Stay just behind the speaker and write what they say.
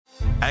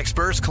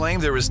Experts claim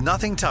there is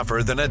nothing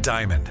tougher than a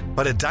diamond.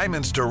 But at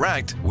Diamonds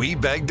Direct, we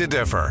beg to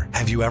differ.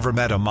 Have you ever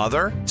met a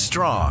mother?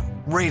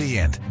 Strong,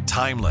 radiant,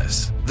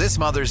 timeless. This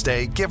Mother's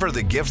Day, give her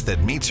the gift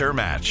that meets her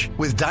match.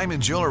 With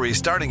diamond jewelry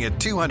starting at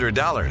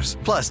 $200.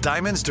 Plus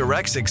Diamonds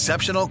Direct's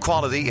exceptional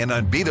quality and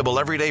unbeatable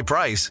everyday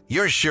price,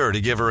 you're sure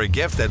to give her a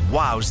gift that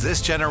wows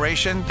this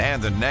generation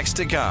and the next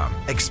to come.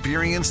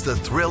 Experience the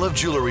thrill of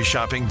jewelry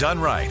shopping done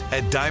right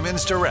at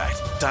Diamonds Direct.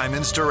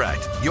 Diamonds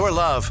Direct. Your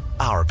love,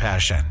 our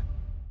passion.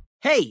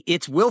 Hey,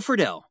 it's Will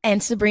Friedle.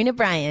 And Sabrina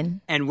Bryan.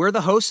 And we're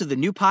the hosts of the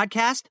new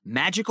podcast,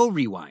 Magical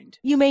Rewind.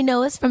 You may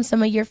know us from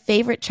some of your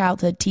favorite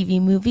childhood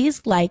TV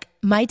movies like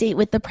My Date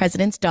with the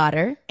President's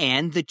Daughter.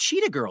 And the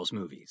Cheetah Girls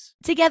movies.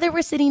 Together,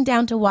 we're sitting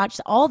down to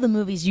watch all the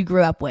movies you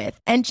grew up with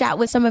and chat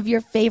with some of your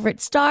favorite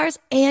stars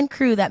and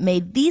crew that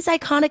made these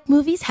iconic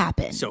movies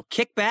happen. So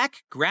kick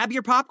back, grab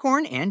your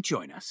popcorn, and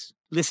join us.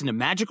 Listen to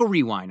Magical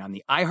Rewind on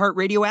the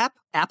iHeartRadio app,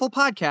 Apple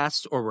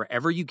Podcasts, or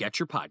wherever you get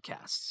your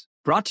podcasts.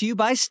 Brought to you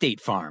by State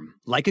Farm.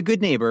 Like a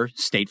good neighbor,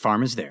 State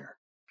Farm is there.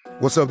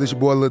 What's up, this your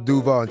boy Lil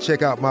Duval, and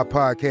check out my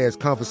podcast,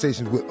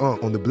 Conversations with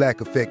Unc, on the Black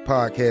Effect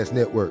Podcast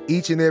Network.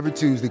 Each and every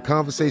Tuesday,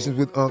 Conversations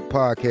with Unc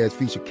podcast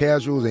feature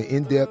casual and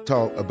in-depth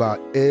talk about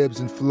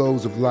ebbs and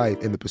flows of life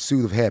and the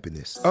pursuit of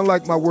happiness.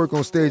 Unlike my work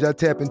on stage, I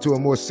tap into a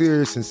more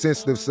serious and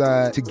sensitive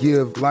side to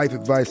give life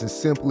advice and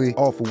simply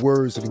offer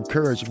words of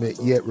encouragement,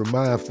 yet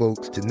remind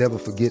folks to never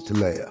forget to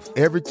laugh.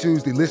 Every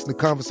Tuesday, listen to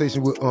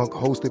Conversation with Unc,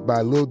 hosted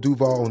by Lil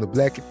Duval on the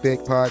Black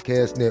Effect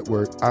Podcast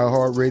Network,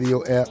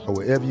 iHeartRadio app, or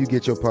wherever you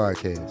get your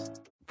podcasts.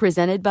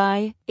 Presented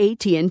by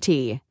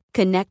AT&T.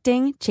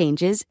 Connecting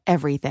changes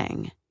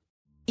everything.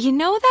 You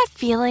know that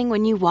feeling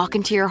when you walk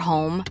into your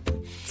home,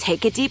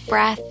 take a deep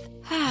breath,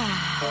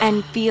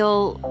 and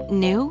feel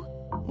new?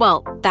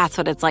 Well, that's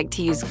what it's like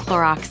to use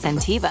Clorox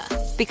Scentiva.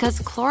 Because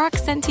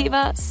Clorox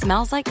Scentiva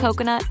smells like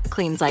coconut,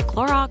 cleans like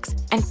Clorox,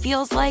 and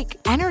feels like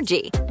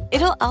energy.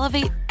 It'll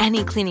elevate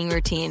any cleaning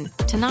routine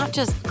to not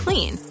just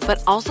clean,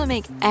 but also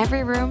make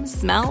every room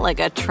smell like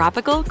a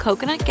tropical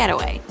coconut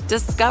getaway.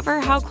 Discover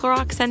how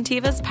Clorox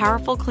Scentiva's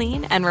powerful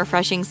clean and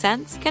refreshing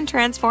scents can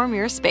transform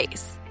your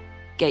space.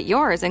 Get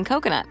yours in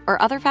coconut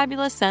or other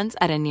fabulous scents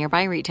at a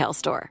nearby retail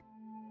store.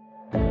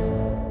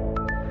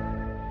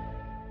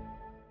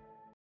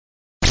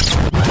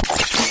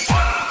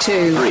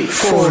 2, 3,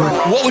 4.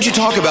 What would you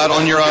talk about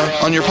on your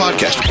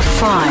podcast?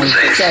 5,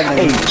 7,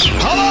 8.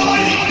 Hello,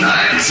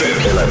 9,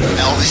 10, 11.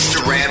 Elvis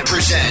Duran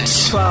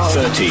presents 12,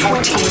 13,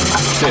 14,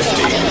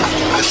 15.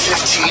 The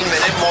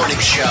 15-minute morning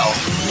show.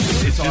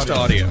 It's just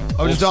audio.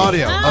 Oh, just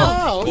audio.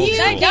 Oh, you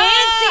can't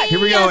see. Here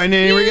we go, and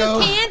then here we go.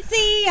 You can't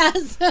see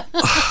us.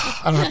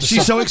 I don't have to.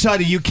 She's so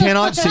excited. You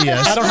cannot see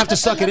us. I don't have to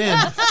suck it in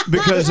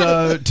because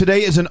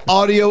today is an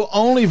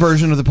audio-only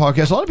version of the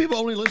podcast. A lot of people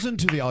only listen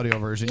to the audio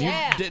version.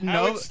 Yeah. You didn't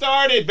How know it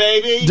started,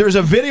 baby. There's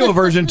a video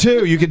version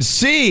too. You can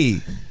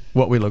see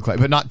what we look like,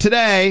 but not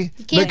today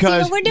can't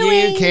because see what we're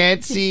doing. you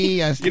can't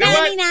see us. You know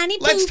what?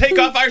 Let's take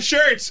off our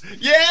shirts.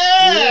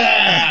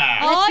 Yeah.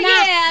 Oh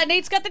yeah,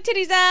 Nate's got the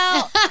titties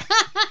out.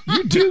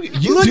 You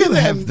do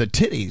have the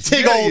titties.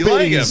 Big old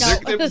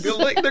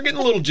bitties. They're getting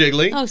a little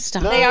jiggly. Oh,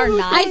 stop. They are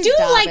not. I do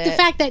Stop like it. the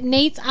fact that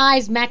Nate's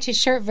eyes match his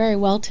shirt very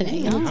well today.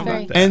 You know, it's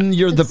very, And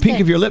the That's pink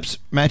good. of your lips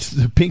match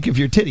the pink of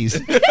your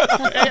titties.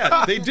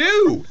 Yeah, they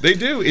do. They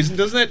do.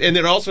 Doesn't that? And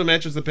it also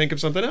matches the pink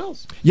of something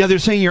else. Yeah, they're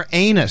saying your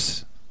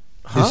anus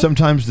is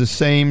sometimes the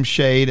same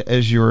shade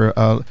as your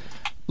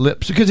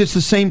lips because it's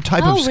the same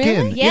type of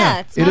skin. Really? Yeah,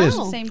 it's it is.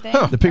 the same thing.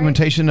 The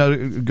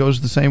pigmentation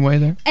goes the same way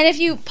there. And if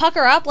you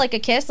pucker up like a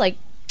kiss, like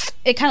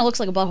it kind of looks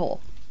like a butthole.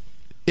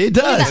 It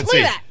does. Look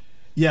at that.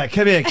 Yeah,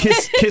 come here,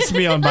 kiss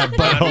me on my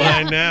butthole.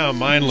 Mine now.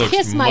 Mine looks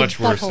Kiss my much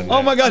worse butthole. than that.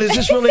 Oh my God, is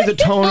this really the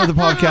tone of the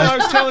podcast? I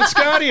was telling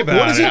Scotty about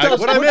What is it. it?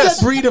 What I What's missed?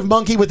 that breed of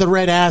monkey with the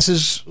red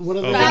asses? What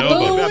are they?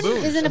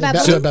 Baboon? Isn't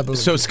it a baboon?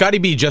 So Scotty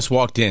B just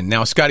walked in.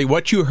 Now, Scotty,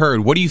 what you heard,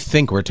 what do you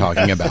think we're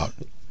talking about?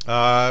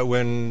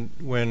 When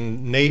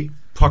Nate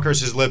puckers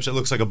his lips, it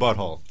looks like a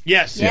butthole.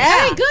 Yes.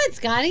 Very good,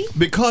 Scotty.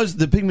 Because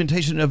the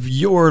pigmentation of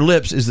your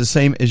lips is the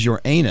same as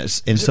your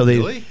anus, and so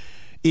Really?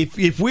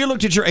 If we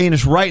looked at your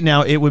anus right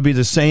now, it would be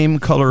the same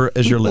color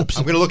as your lips.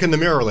 I'm going to look in the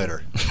mirror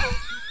later.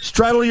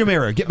 Straddle your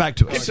mirror. Get back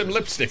to Get us. some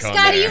lipstick on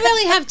Scotty, there. you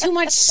really have too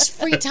much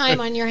free time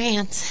on your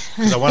hands.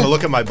 'Cause I want to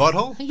look at my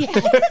butthole.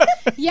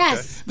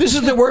 Yes. This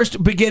is the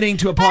worst beginning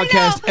to a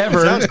podcast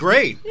ever. Sounds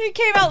great. You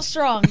came out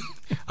strong.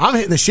 I'm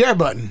hitting the share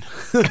button.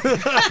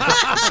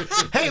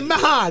 Hey,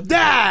 Ma,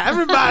 Dad,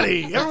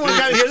 everybody. Everyone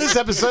got to hear this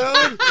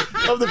episode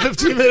of the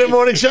 15-minute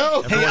morning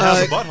show. Hey, Everyone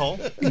has a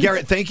butthole.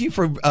 Garrett, thank you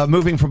for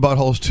moving from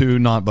buttholes to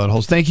not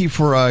buttholes. Thank you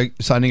for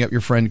signing up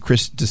your friend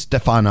Chris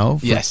DiStefano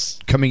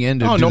for coming in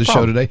to do the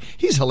show today.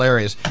 He's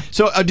hilarious.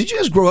 So did you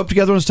guys grow up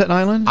together on Staten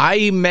Island?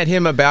 I met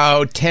him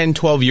about 10,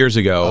 12 years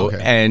ago,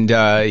 and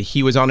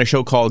he was on a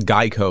show called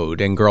Guy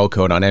Code and Girl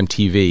Code on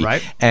MTV.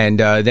 Right. And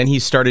then he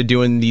started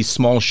doing these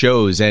small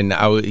shows, and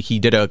he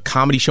did a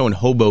comedy show in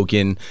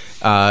Hoboken.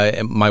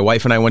 My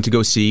wife and I went to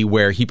go see,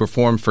 where he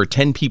performed for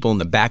 10 people in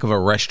the back of a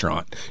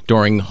restaurant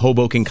during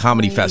Hoboken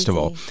Comedy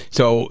Festival.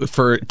 So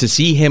to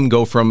see him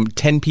go from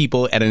 10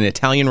 people at an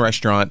Italian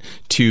restaurant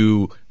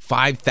to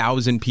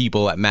 5,000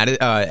 people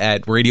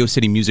at Radio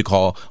City Music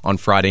Hall on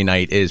Friday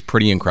night is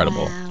pretty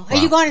incredible. Wow. Are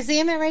you going to see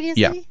him at Radio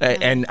City? Yeah,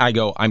 and I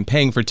go, I'm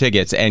paying for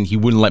tickets, and he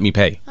wouldn't let me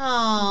pay.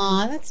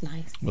 Oh, that's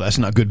nice. Well, that's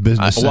not good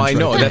business sense. Well, I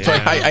know. Right That's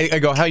why I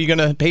go, how are you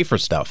going to pay for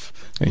stuff?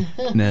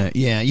 Nah,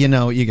 yeah, you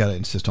got to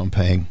insist on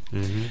paying.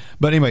 Mm-hmm.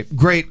 But anyway,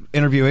 great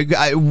interview.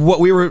 What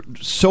we were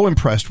so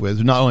impressed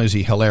with, not only is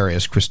he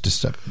hilarious, Chris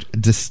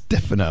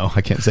DiStefano,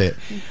 I can't say it.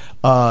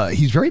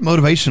 He's very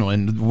motivational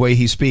in the way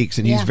he speaks,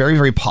 and he's very,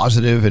 very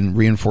positive and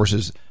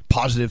reinforces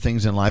positive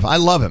things in life. I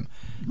love him.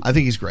 I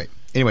think he's great.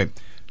 Anyway,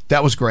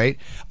 that was great.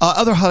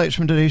 Other highlights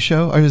from today's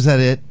show, or is that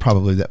it?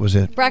 Probably that was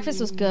it. Breakfast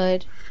was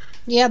good.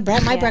 Yeah,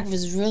 my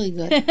breakfast was really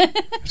good.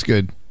 It's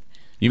good.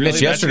 You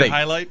missed yesterday.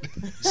 Highlight?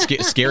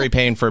 Scary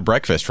paying for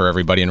breakfast for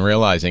everybody and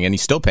realizing, and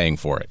he's still paying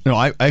for it. No,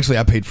 I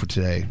paid for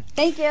today.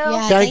 Thank you.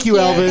 Yeah, thank you,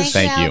 Elvis.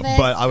 Thank you.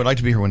 But I would like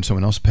to be here when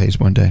someone else pays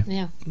one day.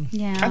 Yeah.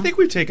 I think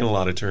we've taken a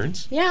lot of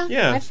turns.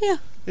 Yeah. I feel.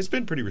 It's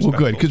been pretty Well,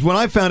 respectful. good, because when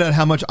I found out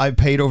how much I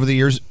paid over the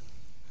years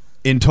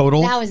in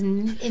total, That was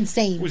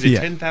insane. Was it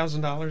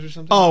 $10,000 or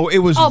something? oh, it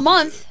was A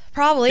month,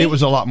 probably. it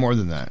was a lot more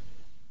than that.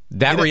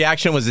 That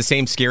reaction was the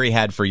same Scary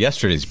had for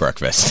yesterday's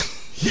breakfast.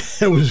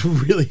 It was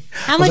really.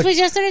 How much was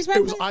yesterday's It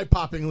breakfast? was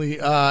eye-poppingly.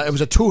 It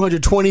was a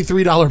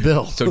 $223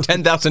 bill. So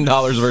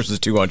 $10,000 versus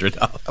 $200.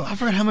 Oh, I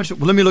forgot how much.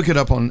 Well, let me look it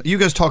up on. You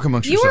guys talk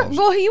amongst yourselves.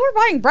 You were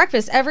buying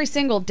breakfast every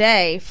single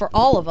day for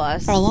all of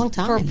us For a long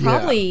time. For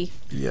probably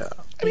Yeah.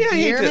 I mean,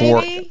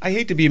 I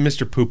hate to be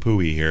Mr.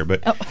 Poo-Pooey here,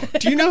 but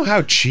do you know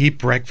how cheap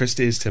breakfast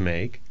is to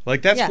make?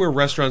 Like, that's where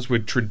restaurants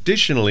would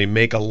traditionally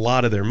make a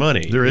lot of their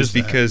money. There is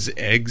that. because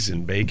eggs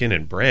and bacon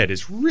and bread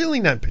is really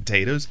not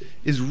potatoes,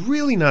 is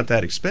really not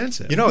that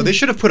expensive. You know, they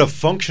should have put a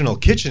functional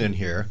kitchen in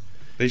here.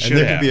 They should and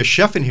there have. could be a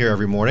chef in here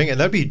every morning, and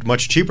that'd be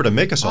much cheaper to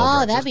make us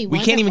all breakfast. That'd be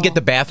We can't even get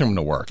the bathroom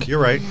to work. You're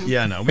right.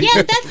 Yeah, no.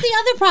 Yeah, that's the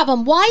other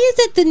problem. Why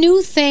is it the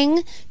new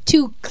thing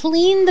to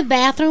clean the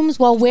bathrooms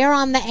while we're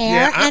on the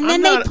air? Yeah, and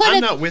then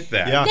I'm not with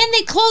that. Yeah. Then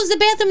they close the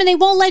bathroom and they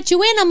won't let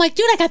you in. I'm like,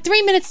 dude, I got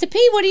 3 minutes to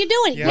pee. What are you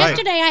doing? Yeah,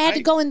 Yesterday I had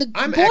to go in the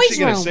I'm boys' actually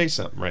going room. to say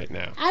something right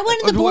now. I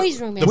went in the boys'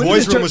 room. The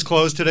boys' room was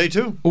closed today,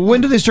 too. When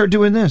did they start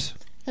doing this?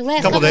 The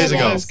last couple days ago.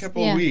 Last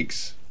couple of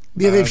weeks.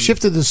 Yeah, they've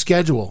shifted the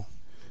schedule.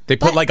 They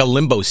put like a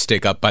limbo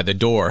stick up by the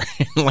door.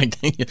 Like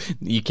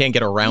you can't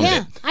get around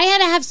it. I had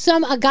to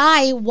have a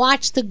guy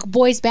watch the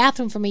boys'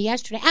 bathroom for me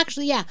yesterday.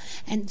 Actually, yeah,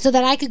 and so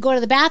that I could go to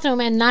the bathroom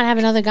and not have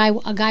a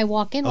guy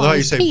walk in. I love how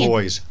you say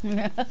boys.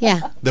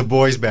 Yeah, the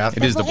boys'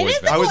 bathroom. It is the boys'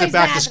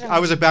 bathroom. I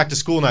was at back to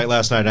school night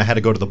last night, and I had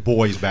to go to the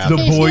boys'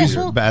 bathroom. The boys'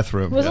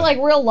 bathroom. Was it like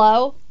real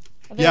low?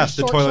 Yes,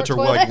 the toilets are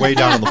like way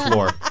down on the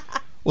floor.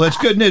 Well, that's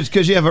good news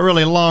because you have a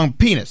really long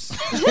penis.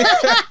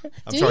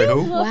 I'm sorry,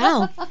 who?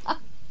 Wow.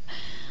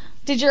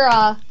 Did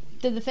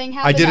the thing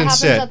happen? I didn't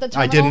sit. At the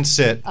I didn't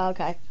sit. Oh,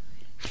 okay.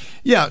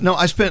 Yeah, no,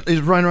 I spent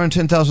right around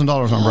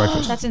 $10,000 on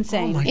breakfast. That's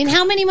insane. In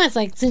how many months?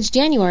 Like since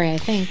January, I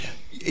think.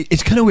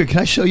 It's kind of weird. Can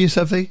I show you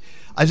something?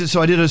 I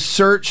did a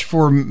search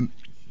for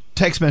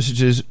text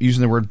messages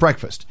using the word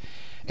breakfast,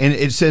 and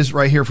it says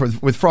right here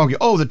with Froggy,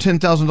 the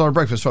 $10,000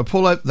 breakfast. So I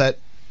pull up that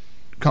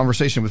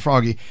conversation with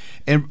Froggy,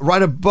 and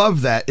right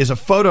above that is a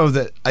photo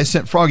that I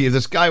sent Froggy of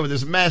this guy with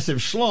this massive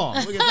schlong.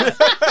 Look at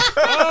that.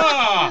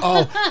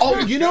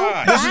 You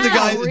know, this is the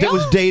guy that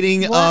was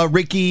dating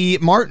Ricky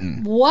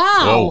Martin.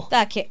 Wow.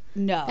 That can't.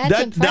 No.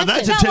 That's now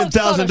that's a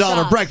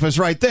 $10,000 breakfast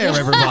right there,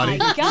 everybody. Oh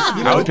my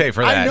God. I would pay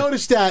for that. I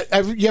noticed that.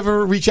 You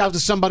ever reach out to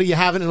somebody you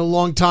haven't in a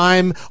long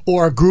time,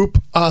 or a group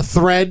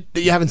thread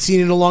that you haven't seen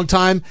in a long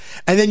time,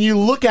 and then you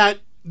look at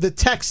the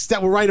texts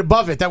that were right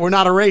above it that were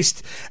not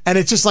erased, and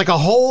it's just like a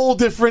whole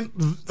different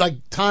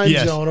time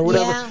zone or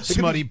whatever. Yeah.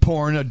 Smutty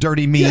porn, a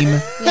dirty meme.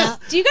 Yeah.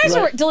 Do you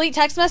guys delete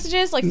text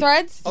messages like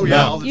threads? Oh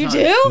yeah, all the You time.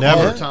 do?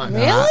 Never. All the time.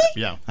 Really?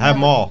 Yeah. I have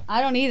them all.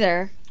 I don't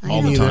either.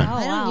 All the time.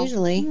 I don't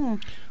usually.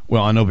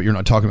 Well, I know, but you're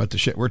not talking about the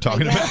shit we're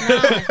talking about.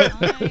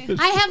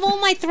 I have all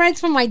my threads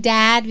from my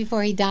dad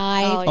before he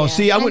died. Oh,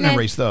 see, I And wouldn't then-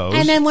 erase those.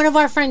 And then one of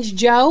our friends,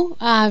 Joe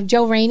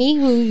Rainey,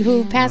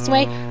 who passed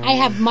away, I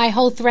have my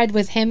whole thread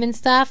with him and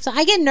stuff. So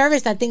I get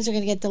nervous that things are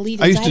going to get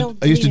deleted.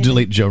 I used to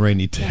delete Joe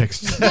Rainey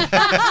texts.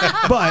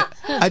 But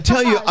I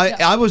tell you,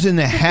 I was in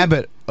the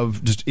habit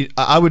of just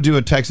I would do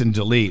a text and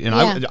delete,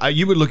 and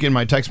you would look in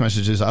my text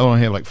messages. I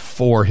only have like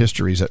 4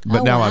 histories,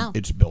 but now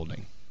it's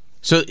building.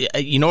 So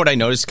you know what I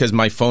noticed, because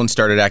my phone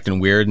started acting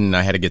weird and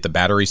I had to get the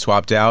battery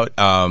swapped out,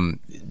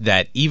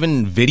 that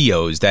even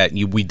videos that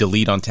we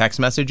delete on text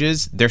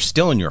messages, they're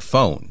still in your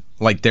phone.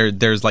 Like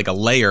there's like a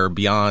layer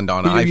beyond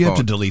on iPhone. You have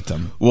to delete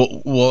them.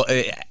 Well,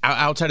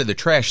 outside of the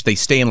trash, they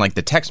stay in like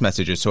the text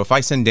messages. So if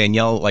I send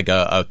Danielle like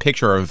a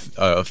picture of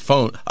a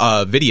phone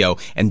video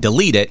and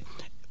delete it,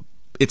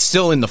 it's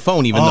still in the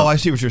phone, even though... I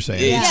see what you're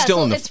saying. It's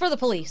still in the... It's for the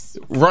police.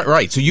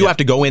 Right. So you have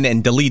to go in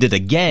and delete it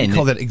again. You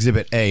call that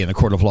Exhibit A in a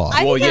court of law.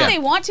 I think if they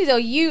want to,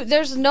 though,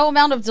 there's no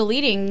amount of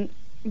deleting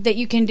that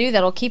you can do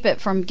that'll keep it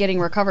from getting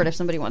recovered if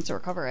somebody wants to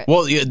recover it.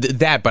 Well,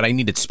 but I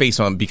needed space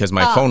on because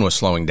my phone was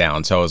slowing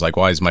down. So I was like,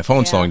 why is my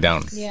phone slowing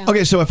down? Yeah.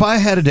 Okay, so if I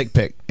had a dick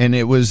pic and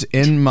it was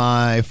in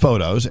my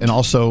photos, and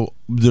also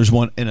there's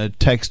one in a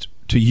text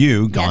to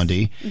you,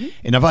 Gandhi,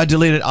 and if I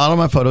delete it out of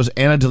my photos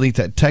and I delete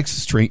that text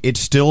string, it's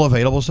still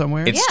available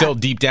somewhere? It's still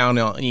deep down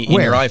in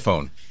your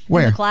iPhone.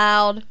 Where? In the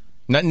cloud.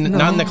 Not in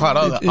the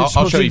cloud.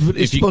 I'll show you.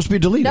 It's supposed to be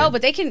deleted. No,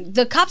 but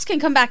the cops can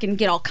come back and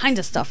get all kinds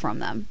of stuff from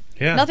them.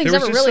 Yeah, nothing's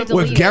ever really deleted.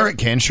 Well, if Garrett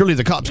can, surely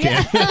the cops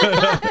can.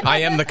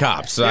 I am the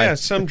cops. Yeah,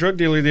 some drug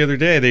dealer the other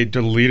day, they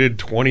deleted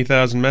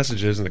 20,000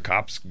 messages, and the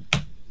cops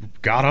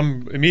got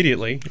them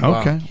immediately.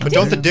 Okay. Wow. But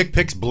don't the dick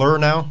pics blur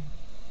now?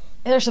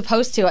 They're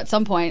supposed to at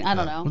some point. I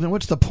don't know. Well, then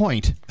what's the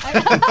point?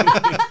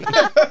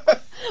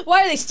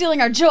 Why are they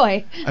stealing our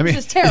joy? This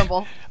is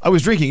terrible. I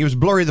was drinking. It was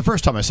blurry the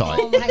first time I saw it.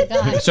 Oh my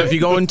God. So if you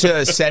go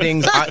into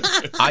settings,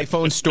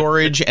 iPhone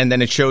storage, and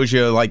then it shows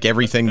you like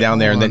everything down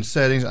there, and then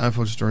settings,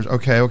 iPhone storage.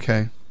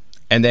 Okay.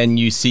 And then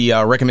you see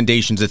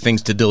recommendations of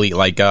things to delete,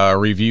 like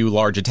review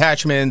large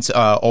attachments,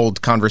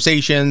 old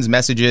conversations,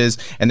 messages,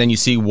 and then you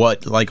see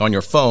what, like on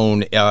your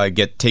phone,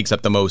 takes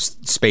up the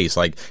most space,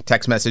 like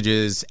text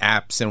messages,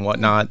 apps, and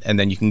whatnot. And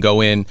then you can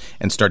go in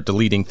and start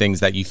deleting things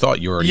that you thought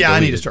you were. Yeah,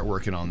 deleted. I need to start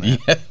working on that.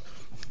 Yeah.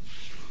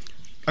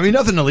 I mean,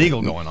 nothing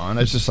illegal going on.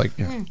 It's just like,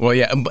 well,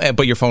 yeah,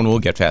 but your phone will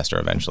get faster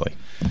eventually.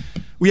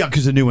 Well, yeah,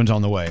 because the new one's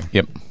on the way.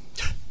 Yep.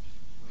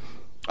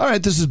 All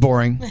right, this is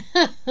boring.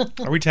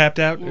 Are we tapped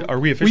out? Are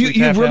we officially tapped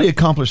out? You've really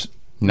accomplished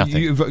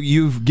nothing.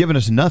 You've given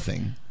us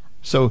nothing.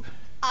 So,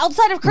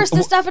 outside of Chris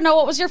and Stefano,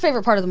 what was your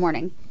favorite part of the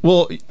morning?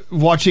 Well,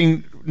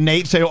 watching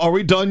Nate say, "Are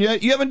we done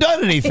yet?" You haven't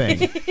done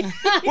anything.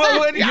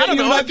 Well, I don't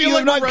know. I feel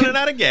like we're running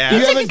out of gas. You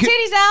took his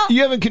titties out.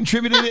 You haven't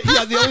contributed it.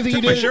 Yeah, the only thing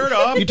you did. My shirt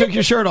off. You took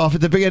your shirt off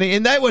at the beginning,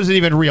 and that wasn't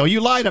even real.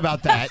 You lied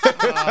about that.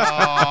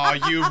 Oh,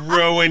 you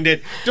ruined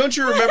it. Don't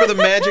you remember the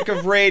magic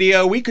of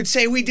radio? We could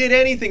say we did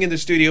anything in the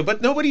studio,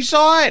 but nobody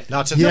saw it.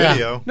 Not since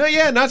video. No,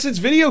 not since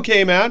video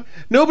came out.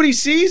 Nobody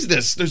sees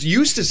this. They're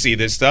used to see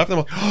this stuff. And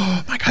I'm like,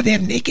 oh my God, they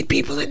have naked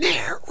people in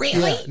there.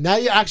 Really? Yeah. Now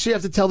you actually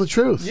have to tell the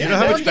truth. You know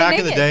how much back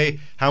in the day,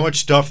 how much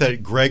stuff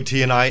that Greg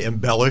T and I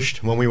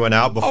embellished when we went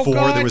out before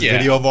there was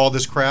video of all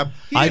this crap?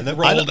 I don't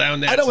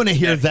want to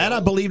hear that. I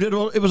believed it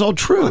was all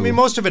true. Well, I mean,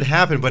 most of it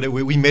happened, but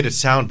we made it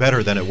sound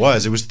better than it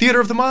was. It was theater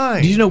of the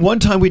mind. Did you know one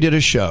time we did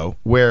a show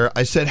where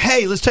I said,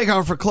 hey, let's take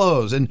off our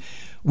clothes, and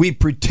we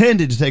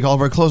pretended to take all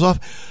of our clothes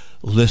off.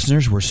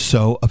 Listeners were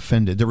so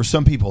offended. There were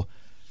some people,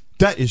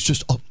 that is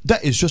just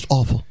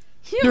awful.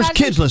 There's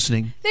kids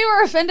listening. They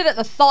were offended at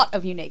the thought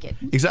of you naked.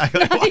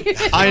 Exactly.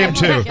 I am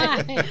too.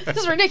 This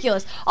is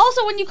ridiculous.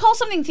 Also, when you call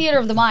something theater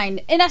of the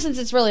mind, in essence,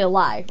 it's really a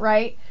lie,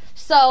 right?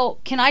 So,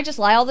 can I just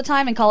lie all the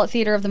time and call it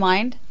theater of the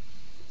mind?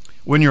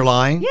 When you're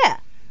lying? Yeah.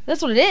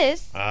 That's what it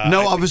is.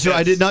 No, obviously,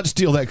 I did not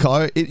steal that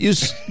car.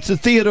 It's a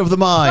theater of the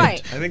mind.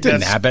 Right. I think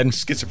that's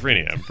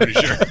schizophrenia, I'm pretty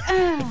sure.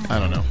 I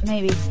don't know.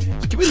 Maybe.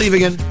 Can we leave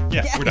again?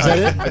 Yeah, we're done. Is that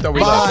it? I thought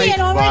we had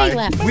already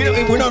left.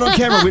 We're not on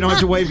camera. We don't have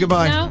to wave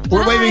goodbye. No.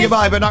 We're Bye. waving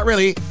goodbye, but not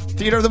really.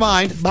 Theater of the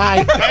mind.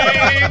 Bye.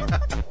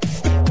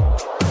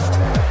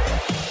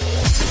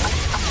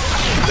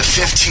 The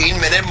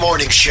 15-minute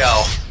morning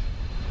show.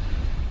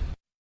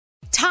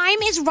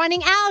 Time is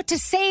running out to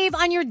save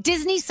on your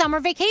Disney summer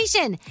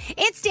vacation.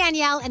 It's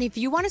Danielle, and if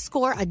you want to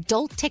score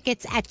adult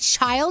tickets at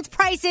child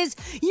prices,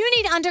 you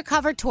need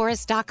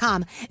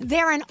UndercoverTourist.com.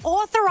 They're an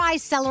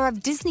authorized seller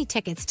of Disney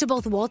tickets to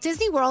both Walt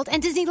Disney World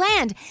and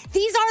Disneyland.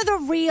 These are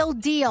the real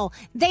deal.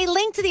 They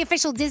link to the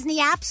official Disney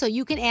app so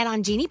you can add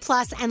on Genie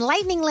Plus and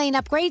Lightning Lane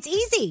upgrades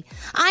easy.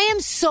 I am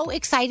so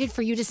excited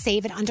for you to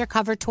save at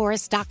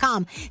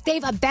UndercoverTourist.com. They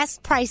have a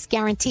best price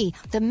guarantee.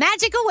 The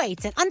magic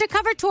awaits at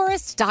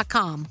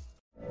UndercoverTourist.com.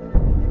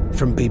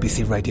 From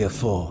BBC Radio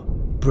 4,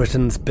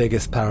 Britain's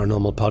biggest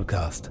paranormal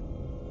podcast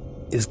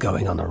is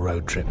going on a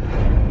road trip.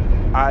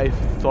 I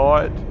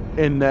thought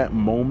in that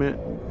moment,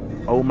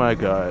 oh my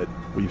God,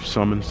 we've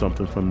summoned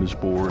something from this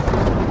board.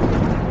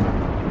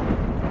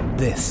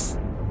 This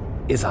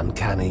is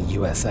Uncanny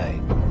USA.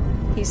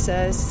 He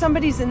says,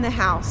 somebody's in the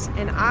house,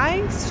 and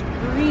I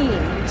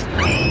screamed.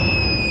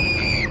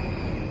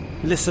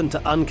 Listen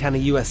to Uncanny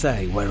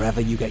USA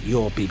wherever you get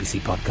your BBC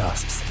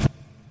podcasts,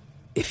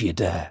 if you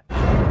dare.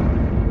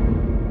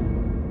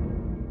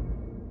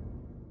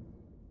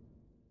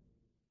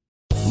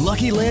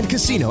 Lucky Land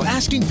Casino,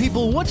 asking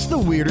people, what's the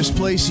weirdest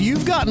place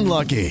you've gotten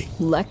lucky?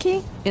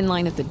 Lucky? In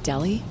line at the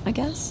deli, I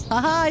guess?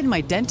 Aha, in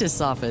my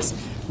dentist's office.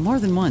 More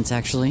than once,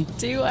 actually.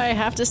 Do I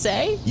have to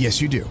say?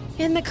 Yes, you do.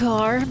 In the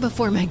car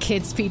before my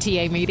kids'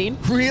 PTA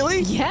meeting.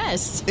 Really?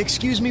 Yes.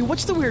 Excuse me,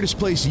 what's the weirdest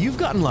place you've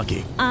gotten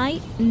lucky?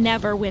 I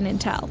never win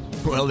and tell.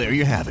 Well, there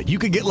you have it. You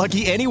can get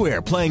lucky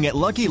anywhere, playing at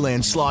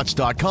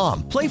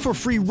LuckyLandSlots.com. Play for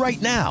free right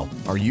now.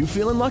 Are you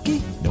feeling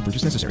lucky? No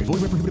purchase necessary.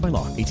 Void where prohibited by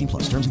law. 18+.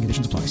 Terms and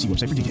conditions apply. See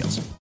website for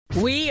details.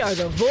 We are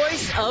the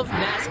voice of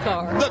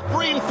NASCAR. The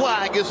green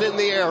flag is in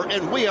the air,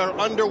 and we are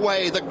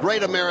underway. The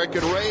Great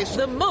American Race.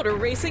 The Motor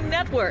Racing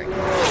Network.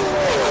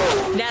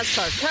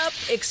 NASCAR Cup,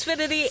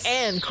 Xfinity,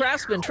 and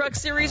Craftsman Truck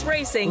Series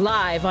Racing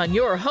live on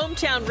your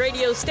hometown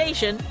radio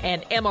station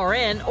and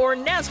MRN or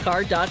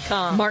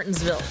NASCAR.com.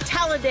 Martinsville,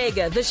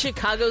 Talladega, the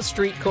Chicago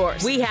Street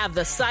Course. We have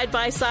the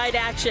side-by-side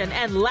action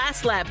and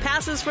last lap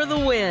passes for the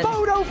win.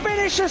 Photo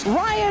finishes.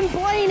 Ryan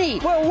Blaney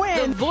will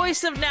win. The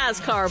voice of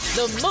NASCAR,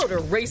 the Motor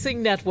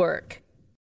Racing Network.